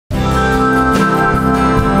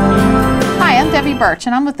Birch,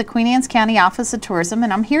 and I'm with the Queen Anne's County Office of Tourism,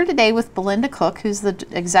 and I'm here today with Belinda Cook, who's the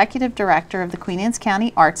Executive Director of the Queen Anne's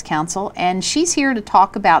County Arts Council, and she's here to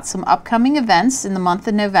talk about some upcoming events in the month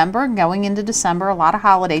of November and going into December. A lot of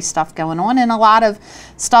holiday stuff going on, and a lot of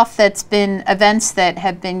stuff that's been events that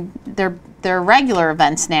have been, they're regular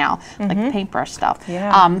events now, like the paintbrush stuff.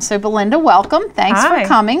 Yeah. So Belinda, welcome. Thanks for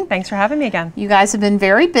coming. Thanks for having me again. You guys have been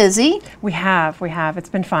very busy. We have. It's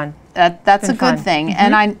been fun. That's a good thing.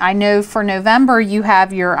 And I know for November you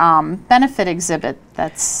have your benefit exhibit.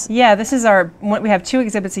 Yeah, this is we have 2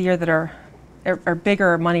 exhibits a year that are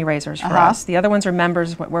bigger money raisers for us. The other ones are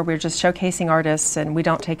members where we're just showcasing artists and we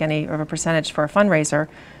don't take any of a percentage for a fundraiser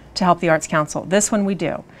to help the Arts Council. This one we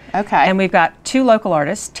do. Okay. And we've got 2 local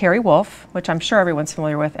artists, Terry Wolf, which I'm sure everyone's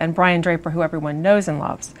familiar with, and Brian Draper, who everyone knows and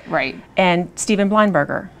loves. Right. And Stephen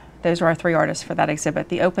Blindberger. Those are our 3 artists for that exhibit.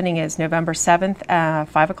 The opening is November 7th,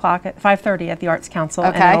 5:30 at the Arts Council,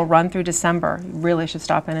 and it'll run through December. You really should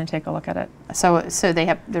stop in and take a look at it. So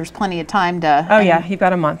there's plenty of time to... Oh yeah, you've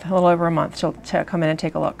got a month, a little over a month to come in and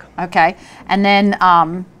take a look. Okay. And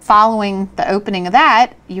then following the opening of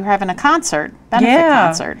that, you're having a concert, benefit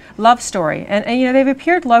concert. Love Story. And you know, they've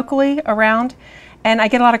appeared locally around. And I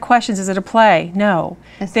get a lot of questions. Is it a play? No,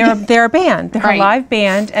 they're a band. They're a live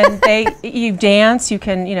band, and you dance. You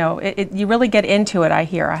can, you really get into it. I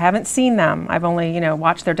haven't seen them. I've only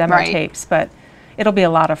watched their demo tapes, but it'll be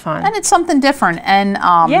a lot of fun. And it's something different. And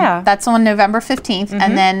that's on November 15th.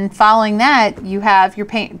 And then following that, you have your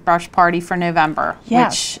paintbrush party for November.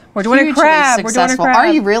 Yes, we're doing a crab. Successful. We're doing a crab.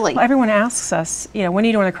 Are you really? Well, everyone asks us, when are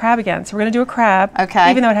you doing a crab again? So we're going to do a crab.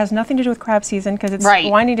 Okay. Even though it has nothing to do with crab season because it's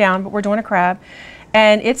winding down, but we're doing a crab.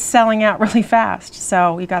 And it's selling out really fast,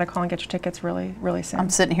 so you got to call and get your tickets really, really soon. I'm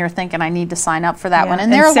sitting here thinking I need to sign up for that one,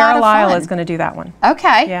 and they're a Sarah lot of Lyle fun. is going to do that one.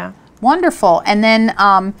 Okay. Yeah. Wonderful. And then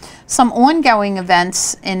some ongoing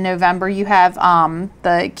events in November. You have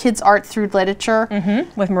the Kids Art Through Literature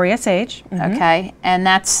with Maria Sage. Okay, and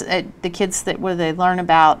that's the kids where they learn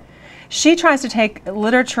about. She tries to take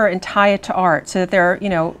literature and tie it to art, so that they're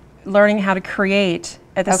learning how to create.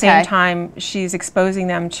 At the same time, she's exposing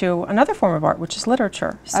them to another form of art, which is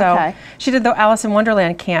literature. So she did the Alice in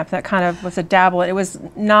Wonderland camp. That kind of was a dabble. It was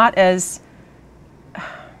not as,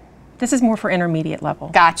 this is more for intermediate level.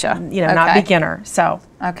 Gotcha. Not beginner. So.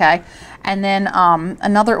 Okay. And then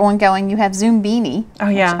another ongoing, you have Zoom Beanie. Oh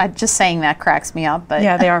yeah. Just saying that cracks me up. But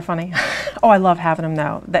yeah, they are funny. Oh, I love having them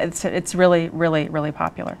though. It's really, really, really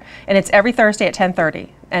popular. And it's every Thursday at 10:30.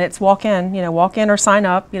 And it's walk in or sign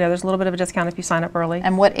up. There's a little bit of a discount if you sign up early.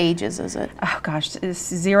 And what ages is it? Oh gosh, it's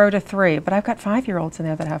 0 to 3. But I've got 5-year-olds in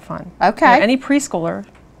there that have fun. Okay. Any preschooler,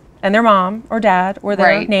 and their mom or dad or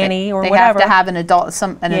their nanny or whatever. They have to have an adult,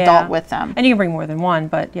 adult with them. And you can bring more than one,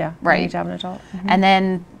 but yeah, you need to have an adult. And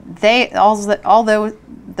then all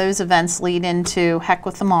those events lead into Heck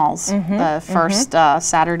with the Malls, the first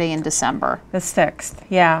Saturday in December. The 6th,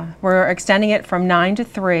 yeah. We're extending it from 9 to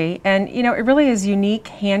 3, and it really is unique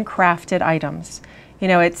handcrafted items.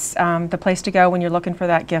 It's the place to go when you're looking for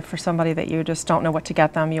that gift for somebody that you just don't know what to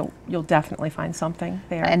get them. You'll definitely find something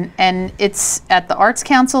there. And it's at the Arts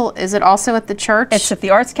Council. Is it also at the church? It's at the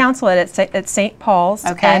Arts Council at St. Paul's.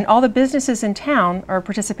 Okay. And all the businesses in town are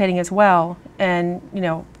participating as well, and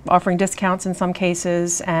offering discounts in some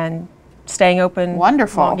cases and staying open.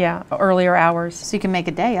 Wonderful. Earlier hours. So you can make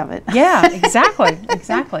a day of it. Yeah, exactly,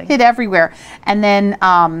 exactly. Hit everywhere. And then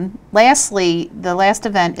lastly, the last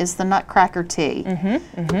event is the Nutcracker Tea.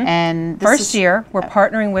 And first year, we're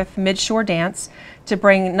partnering with Midshore Dance to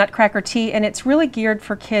bring Nutcracker Tea, and it's really geared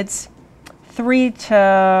for kids 3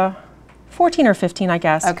 to 14 or 15, I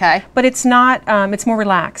guess. Okay. But it's not, it's more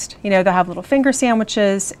relaxed. They'll have little finger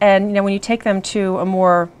sandwiches, and when you take them to a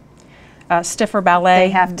more stiffer ballet, they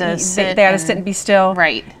have to sit. They have to sit and be still.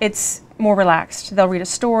 Right. It's more relaxed. They'll read a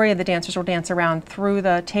story, and the dancers will dance around through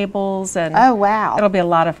the tables, and oh wow, it'll be a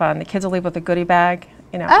lot of fun. The kids will leave with a goodie bag.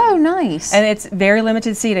 Oh, nice. And it's very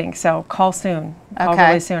limited seating, so call soon. Call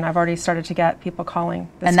really soon. I've already started to get people calling.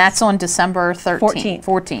 And that's on December 13th.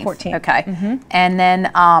 14th. Okay. And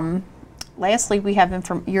then lastly, we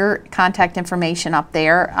have your contact information up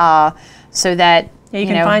there so that you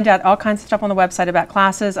can find out all kinds of stuff on the website about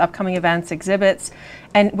classes, upcoming events, exhibits,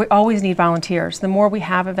 and we always need volunteers. The more we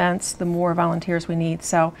have events, the more volunteers we need.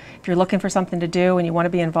 So if you're looking for something to do and you want to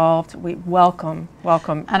be involved, we welcome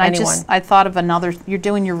anyone. I thought of another. You're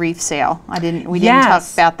doing your wreath sale. We didn't talk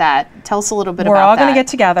about that. Tell us a little bit about that. We're all going to get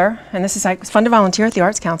together, and this is it's fun to volunteer at the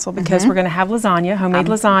Arts Council because we're going to have lasagna, homemade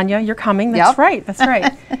lasagna. You're coming. That's right. That's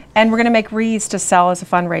right. And we're going to make wreaths to sell as a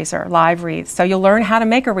fundraiser, live wreaths. So you'll learn how to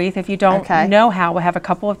make a wreath. If you don't know how, we'll have a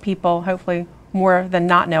couple of people, hopefully more than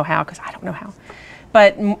not know how, because I don't know how,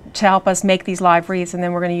 but to help us make these live wreaths, and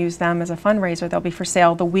then we're going to use them as a fundraiser. They'll be for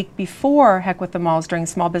sale the week before Heck with the Malls during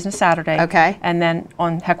Small Business Saturday. Okay. And then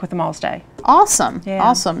on Heck with the Malls Day. Awesome. Yeah.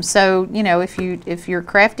 Awesome. So, you know, if you're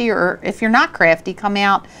crafty, or if you're not crafty, come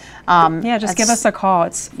out. Yeah, just give us a call.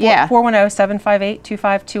 It's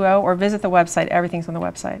 410-758-2520, or visit the website. Everything's on the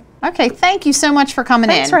website. Okay, thank you so much for coming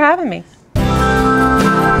in. Thanks for having me.